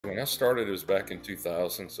When I started, it was back in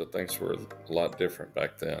 2000, so things were a lot different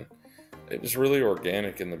back then. It was really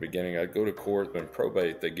organic in the beginning. I'd go to court and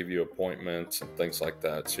probate, they give you appointments and things like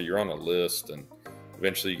that. So you're on a list, and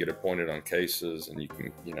eventually you get appointed on cases, and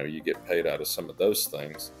you get paid out of some of those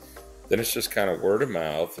things. Then it's just kind of word of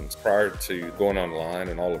mouth. And prior to going online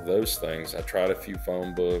and all of those things, I tried a few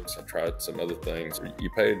phone books. I tried some other things. You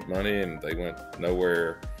paid money and they went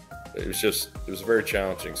nowhere. It was a very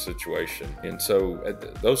challenging situation. And so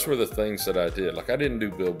those were the things that I did. Like, I didn't do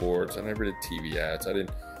billboards. I never did TV ads. I'm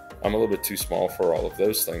a little bit too small for all of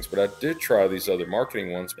those things, but I did try these other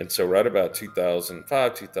marketing ones. And so right about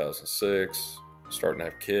 2005, 2006, starting to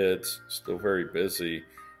have kids, still very busy,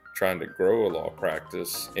 trying to grow a law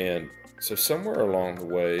practice. And so somewhere along the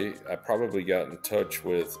way, I probably got in touch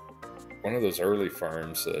with one of those early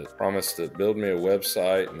firms that promised to build me a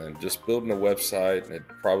website, and then just building a website and it'd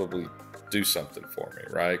probably do something for me,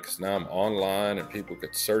 right? Because now I'm online and people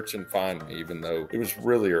could search and find me, even though it was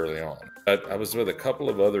really early on. I was with a couple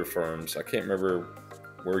of other firms. I can't remember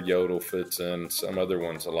where Yodel fits in. Some other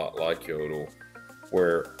ones a lot like Yodel,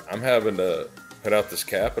 where I'm having to put out this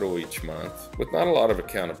capital each month with not a lot of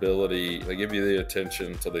accountability. They give you the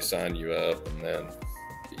attention until they sign you up, and then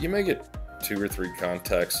you may get 2 or 3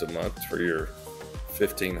 contacts a month for your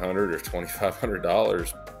 $1,500 or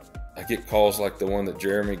 $2,500. I get calls like the one that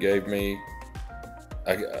Jeremy gave me.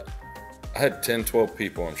 I had 10, 12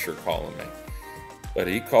 people, I'm sure, calling me. But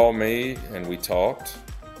he called me and we talked,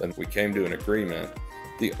 and we came to an agreement.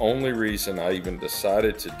 The only reason I even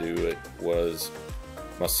decided to do it was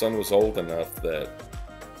my son was old enough that,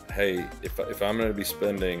 hey, if I'm going to be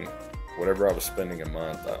spending whatever I was spending a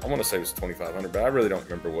month, I want to say it was $2,500, but I really don't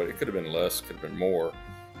remember what. It could have been less, could have been more.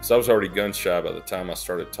 So I was already gun shy by the time I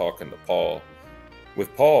started talking to Paul.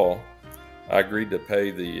 With Paul, I agreed to pay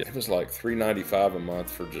it was like $395 a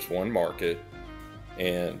month for just one market,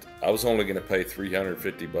 and I was only going to pay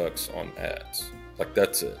 $350 on ads. Like,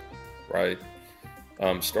 that's it, right?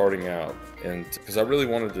 Starting out, and because I really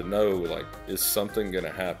wanted to know, like, is something going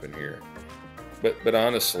to happen here? But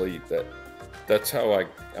honestly, that's how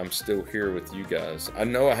I'm still here with you guys. I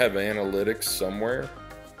know I have analytics somewhere,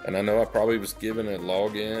 and I know I probably was given a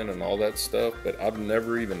login and all that stuff, but I've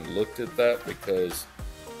never even looked at that because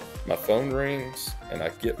my phone rings and I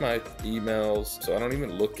get my emails, so I don't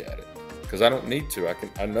even look at it because I don't need to.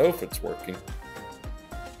 I know if it's working.